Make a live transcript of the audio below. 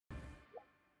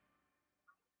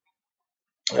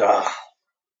Ugh.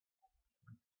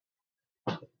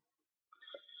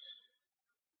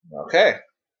 Okay.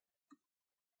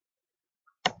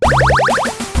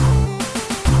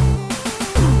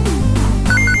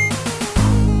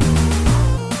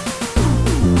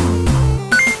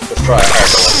 Let's try a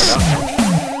harder one now.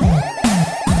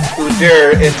 Who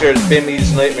dare enter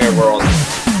Bimmy's nightmare world?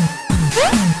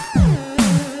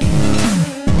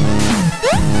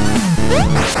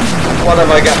 What have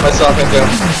I got myself into?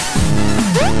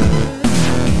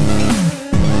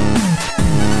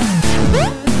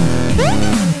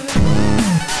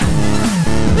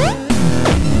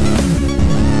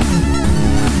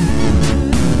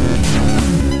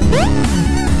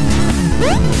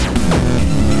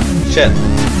 Shit.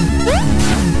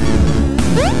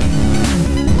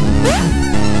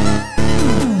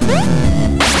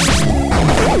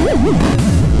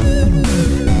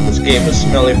 This game is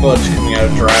smelly butch coming out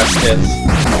of trash kits.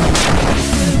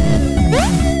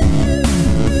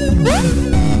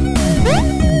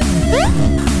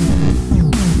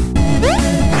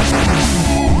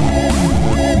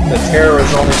 The terror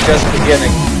is only just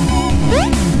beginning.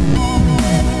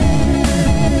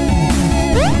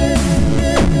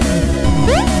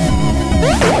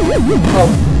 Oh.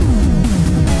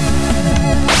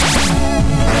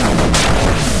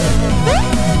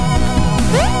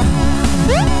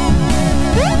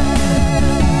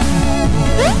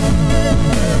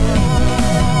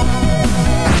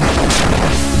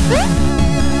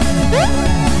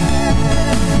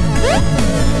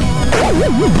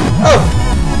 Oh!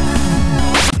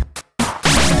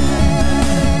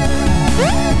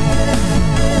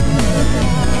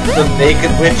 The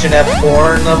naked witch in that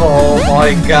porn level? Oh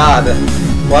my god.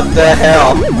 What the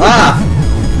hell? Ah!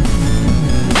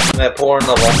 That porn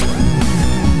level.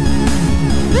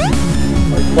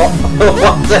 Like,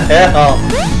 what the hell?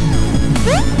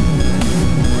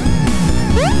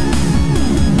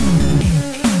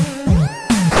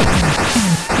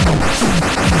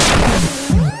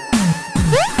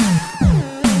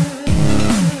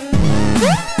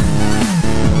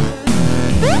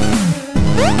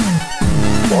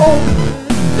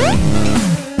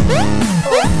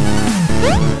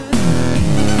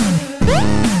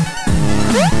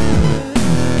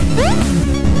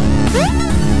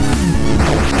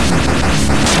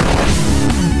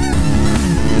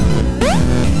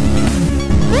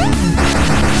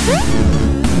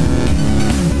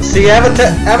 See,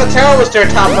 Avatar was there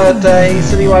talking about he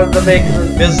said he wanted to make an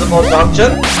invisible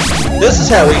dungeon. This is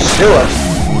how we should do it.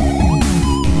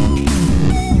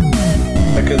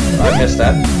 I missed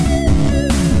that.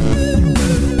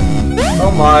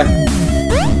 Oh my.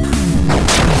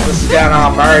 This is getting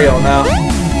on Mario now.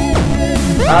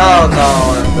 Oh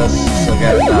no, and this is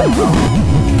again that no.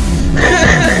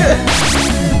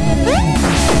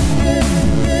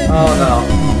 Oh no.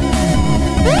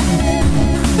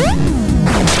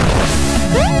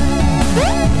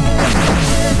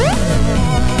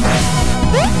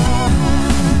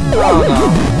 Oh no.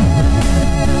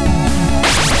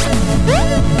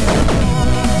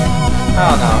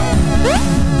 Oh no.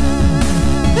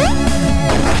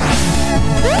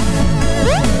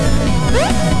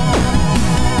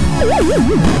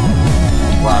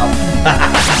 Wow.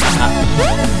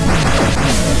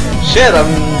 Shit,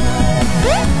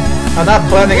 I'm not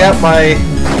planning out my...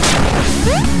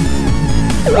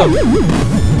 Oh.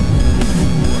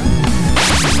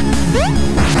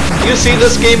 You seen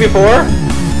this game before?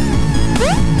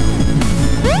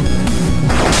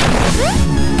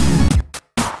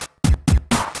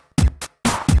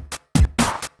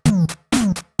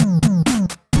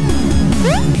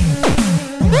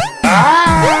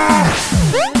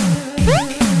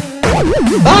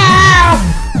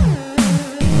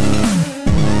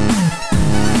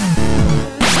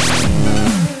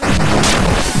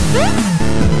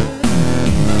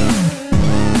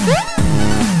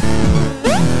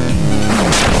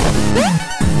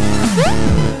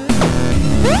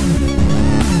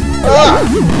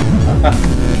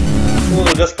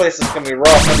 Ooh, this place is gonna be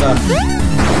rough, isn't it?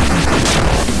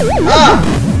 Ah!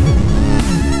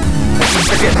 I keep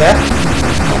forgetting that.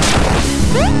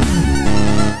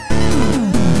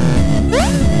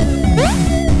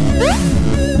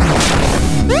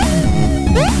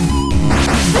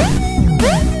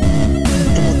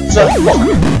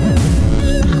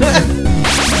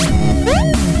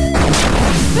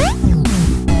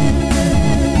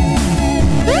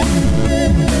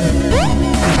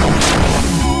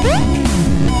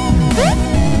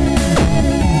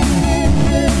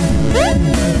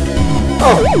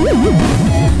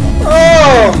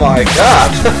 Oh my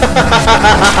god!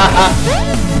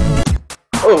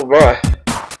 Oh boy!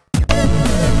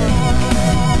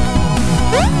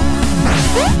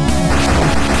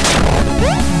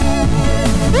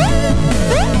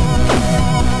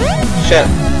 Shit.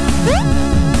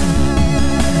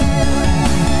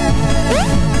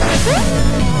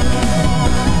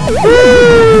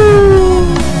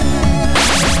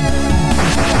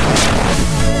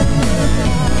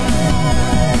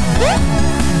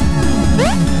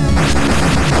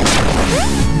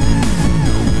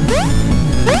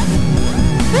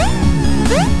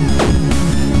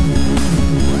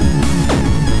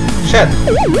 Shit.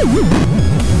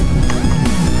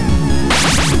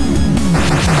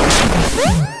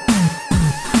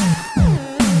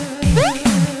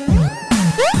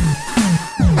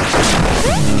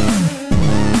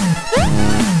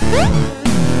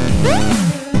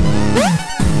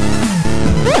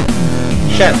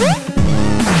 Shit.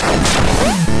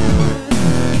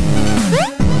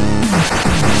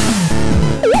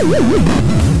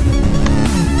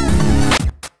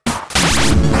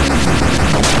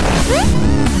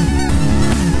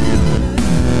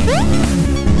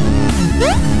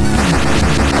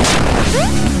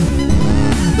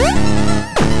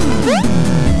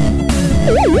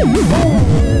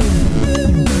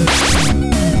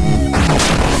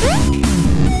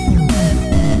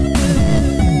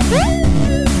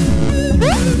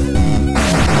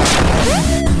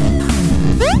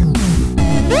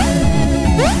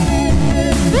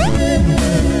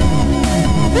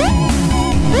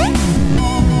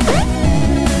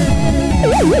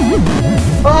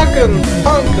 Fucking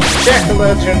punk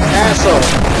jack-o'-lantern asshole!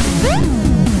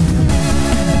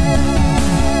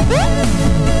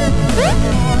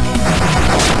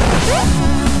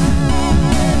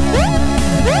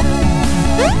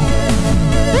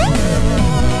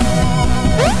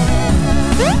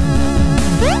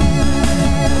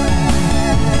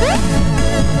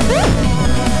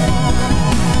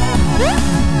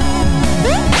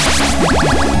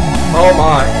 Oh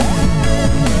my!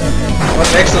 What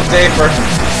an excellent day for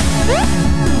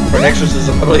an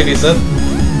exorcism, I believe he said.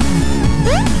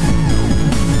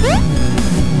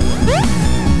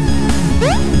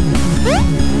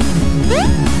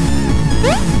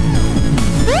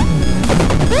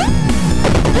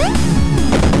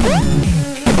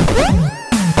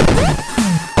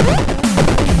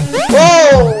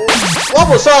 Whoa! What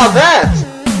was all that?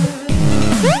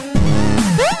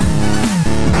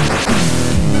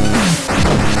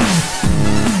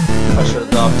 I should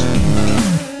have ducked.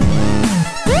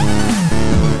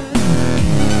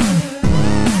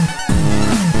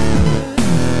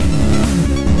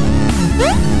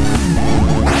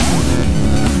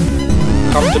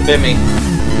 Come to Bimmy.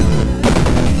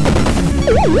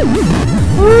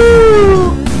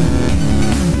 Woo!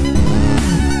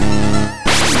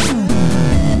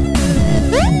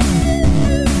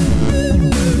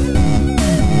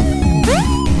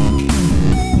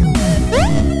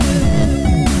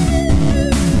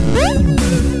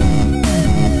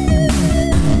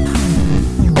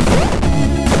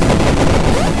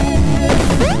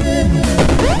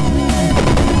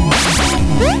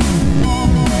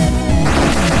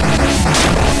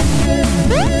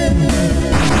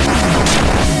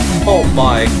 Oh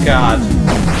my god.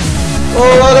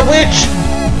 Oh, what a witch!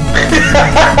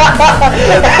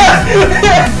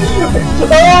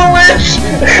 Oh, witch!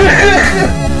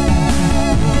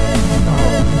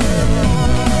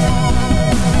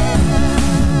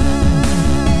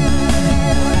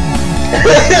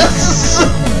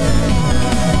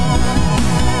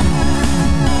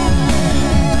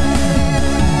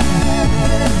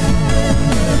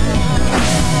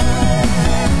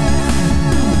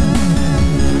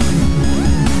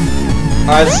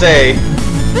 I'd say.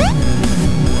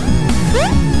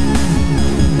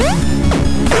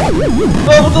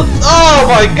 Oh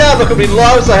my god, look how many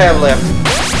lives I have left.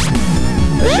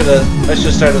 I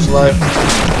should start this live.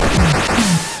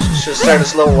 Should start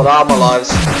this level with all my lives.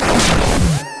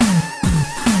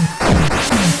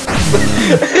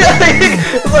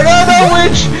 It's like, oh no,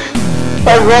 witch!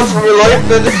 I run for my life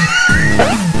then.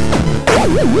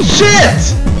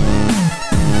 Shit!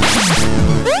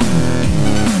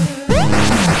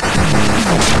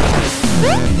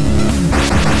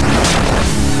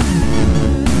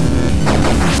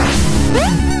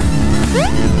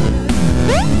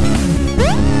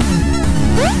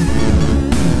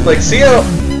 Like, see ya.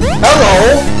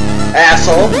 Hello,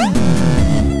 asshole.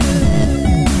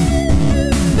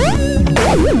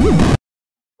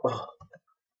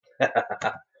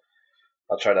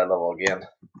 I'll try that level again.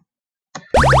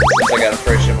 Since I got a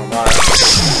fresh in my mind.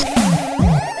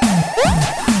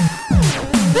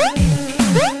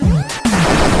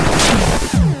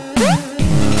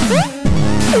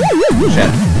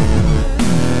 Shit.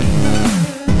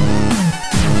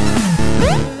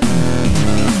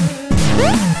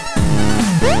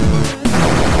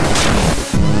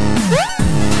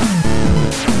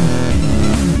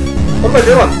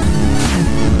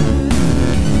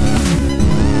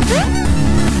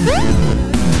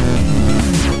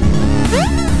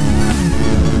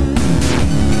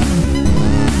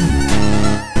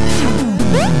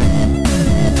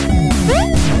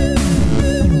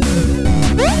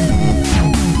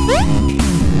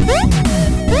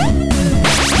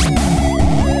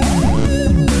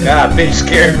 That bitch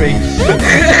scared me.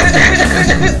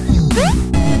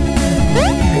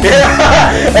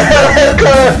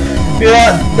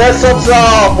 Yeah, that sums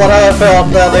up what I felt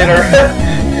later.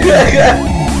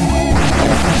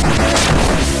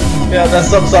 Yeah, that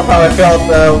sums up how I felt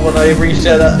when I reached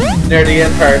near the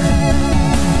end part.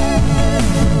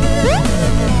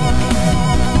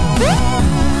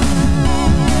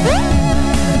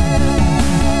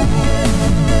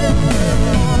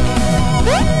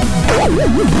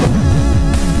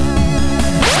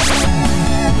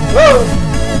 Whoa!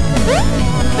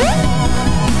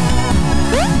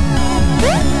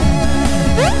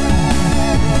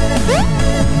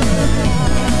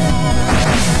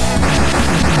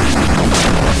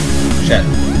 Shit.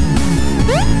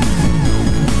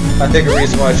 I think the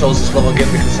reason why I chose this level again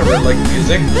because I really like the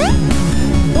music.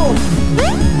 Oh.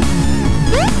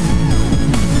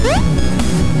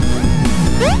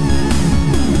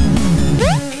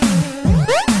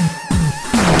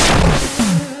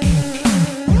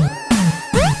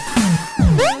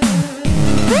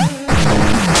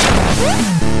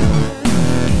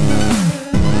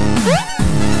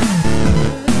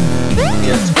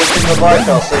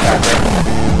 I'll stay back there.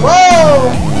 Whoa!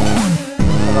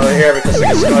 I'm over here because I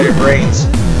can smell your brains.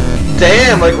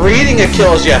 Damn, like reading it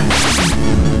kills you.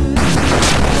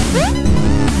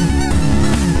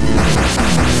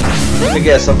 Let me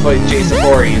guess, I'm fighting Jason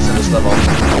Voorhees in this level.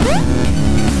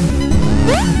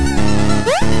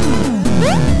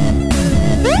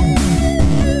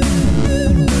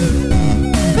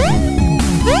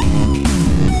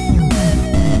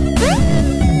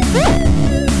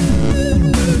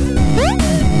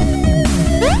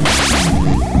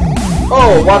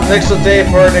 Oh, what an excellent day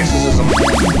for an exorcism.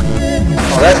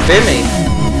 Oh, that's Bimmy.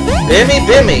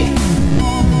 Bimmy.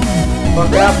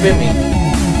 Fuck out, Bimmy.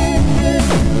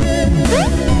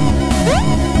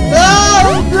 No!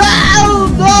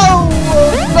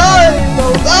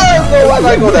 Why did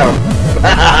I go down?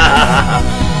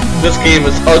 This game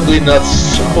is ugly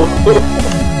nuts.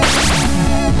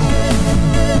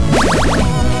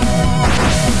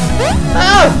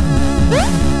 Ah!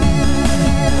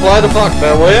 Fly the fuck,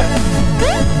 man, will ya?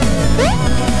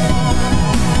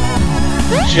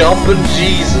 Jumpin'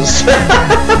 Jesus.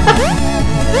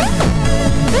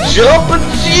 Jumpin'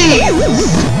 Jesus.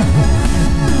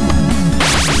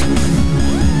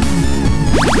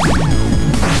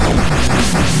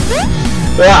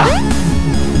 Ah.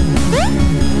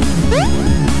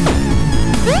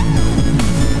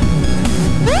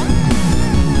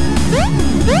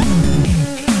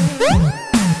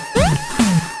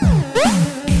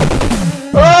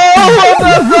 Oh,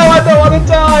 no, I don't want to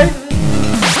die.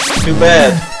 Too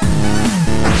bad.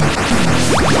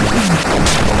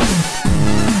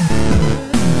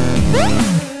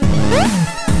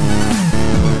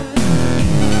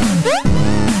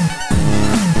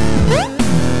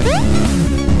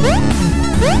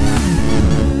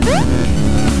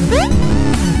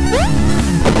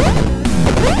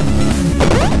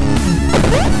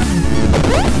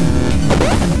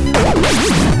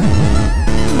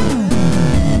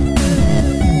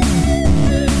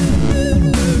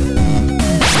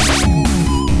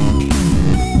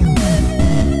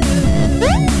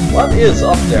 What is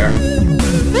up there?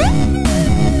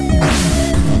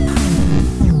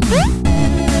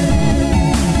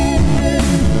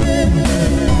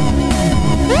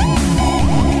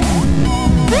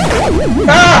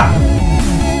 Ah!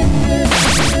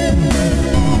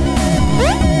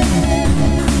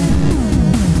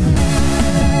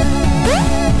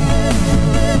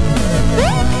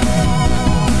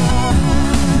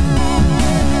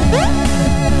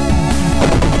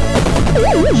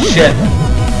 Shit.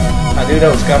 I knew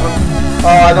that was coming. Oh,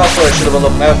 I know what I should have been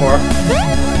looking out for.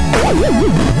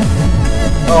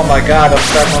 Oh my god, I'm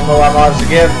starting on low on lives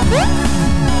again.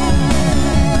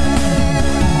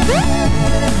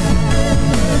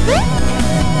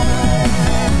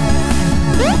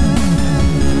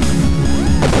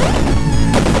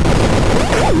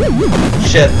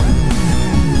 Shit.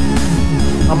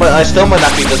 I still might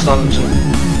not beat this dungeon.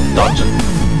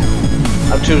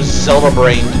 I'm too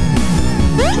Zelda-brained.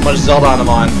 Too much Zelda on the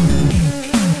mind.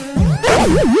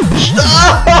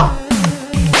 Stop!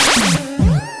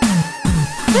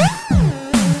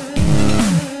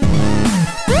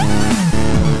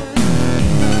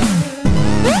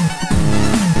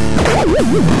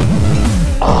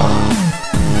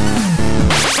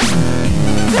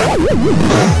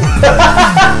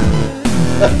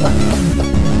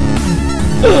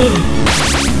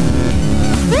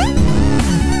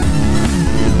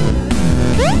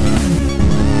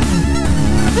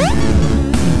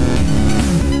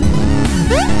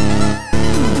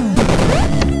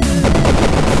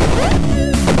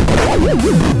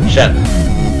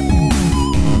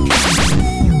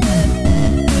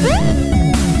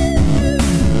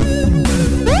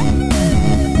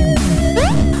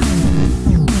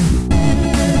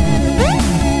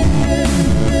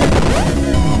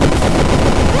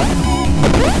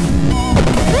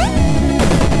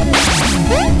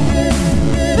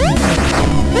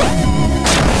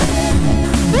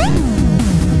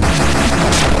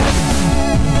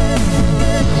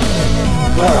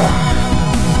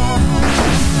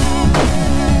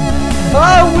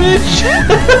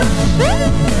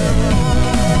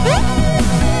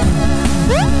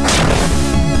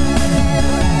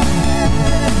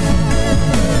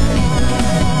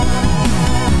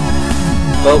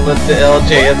 Don't let the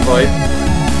LJ invoice.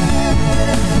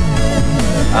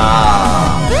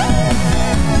 Ah.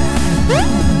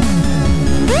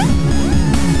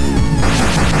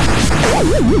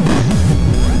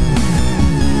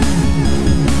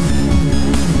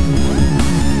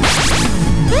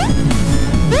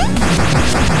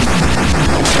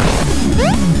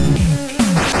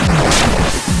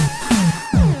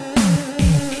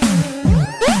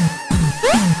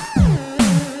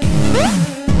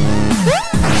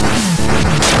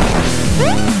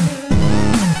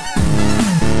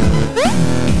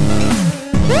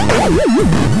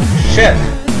 Shit.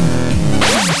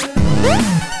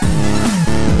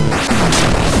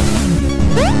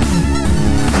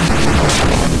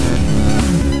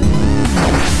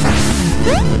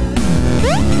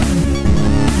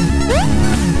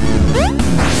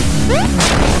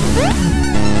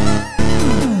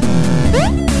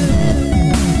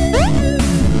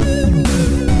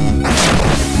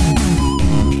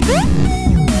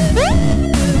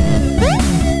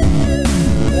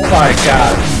 Oh my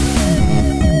god.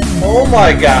 Oh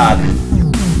my god.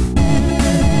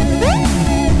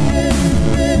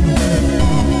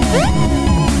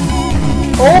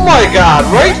 Oh my god,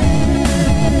 right?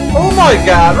 Oh my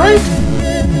god, right?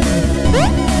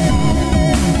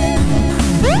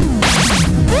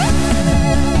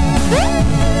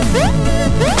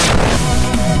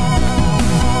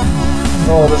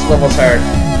 Oh, this level's hard.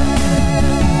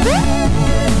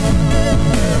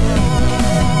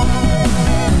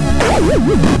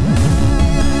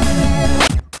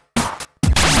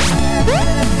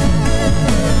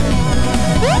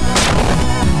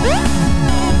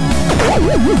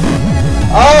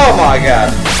 Oh my god.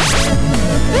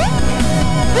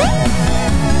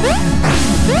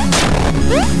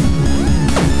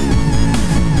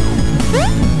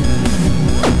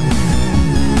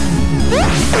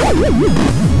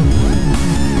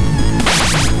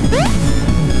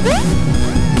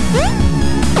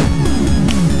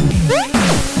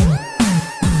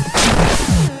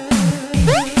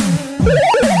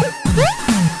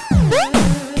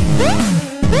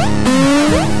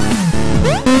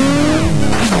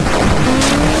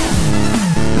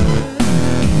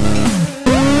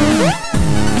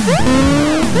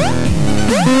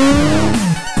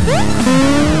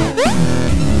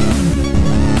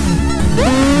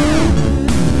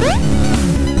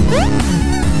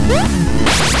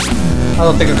 I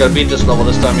don't think I'm gonna beat this level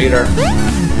this time either.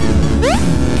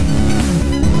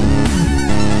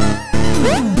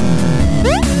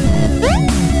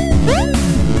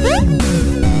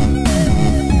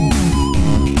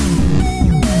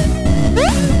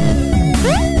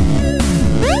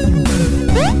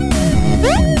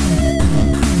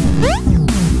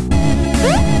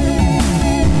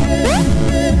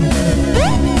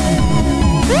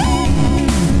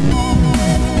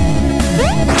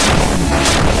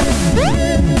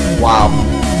 Wow.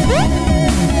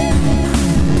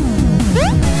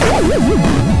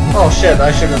 Oh shit,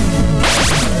 I should've...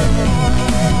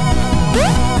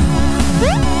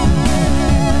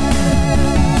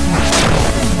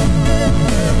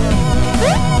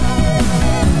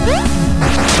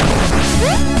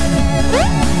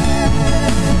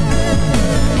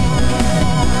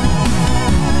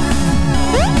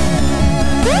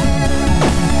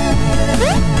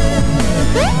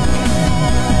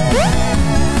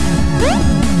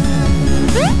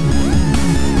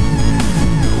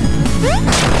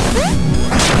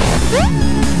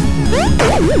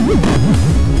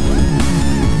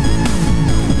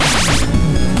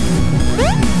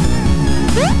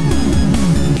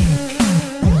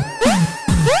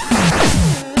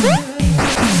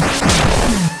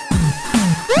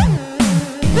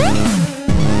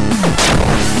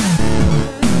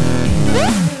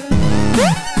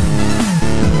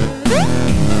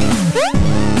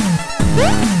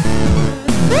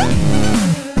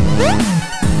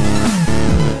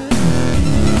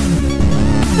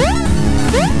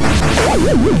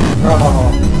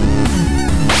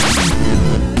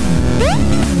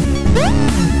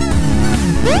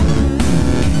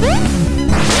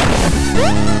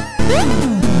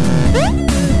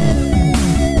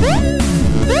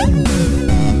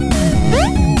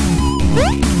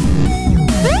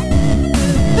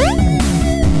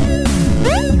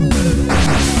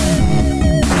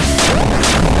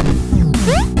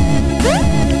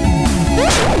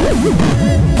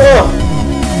 Oh!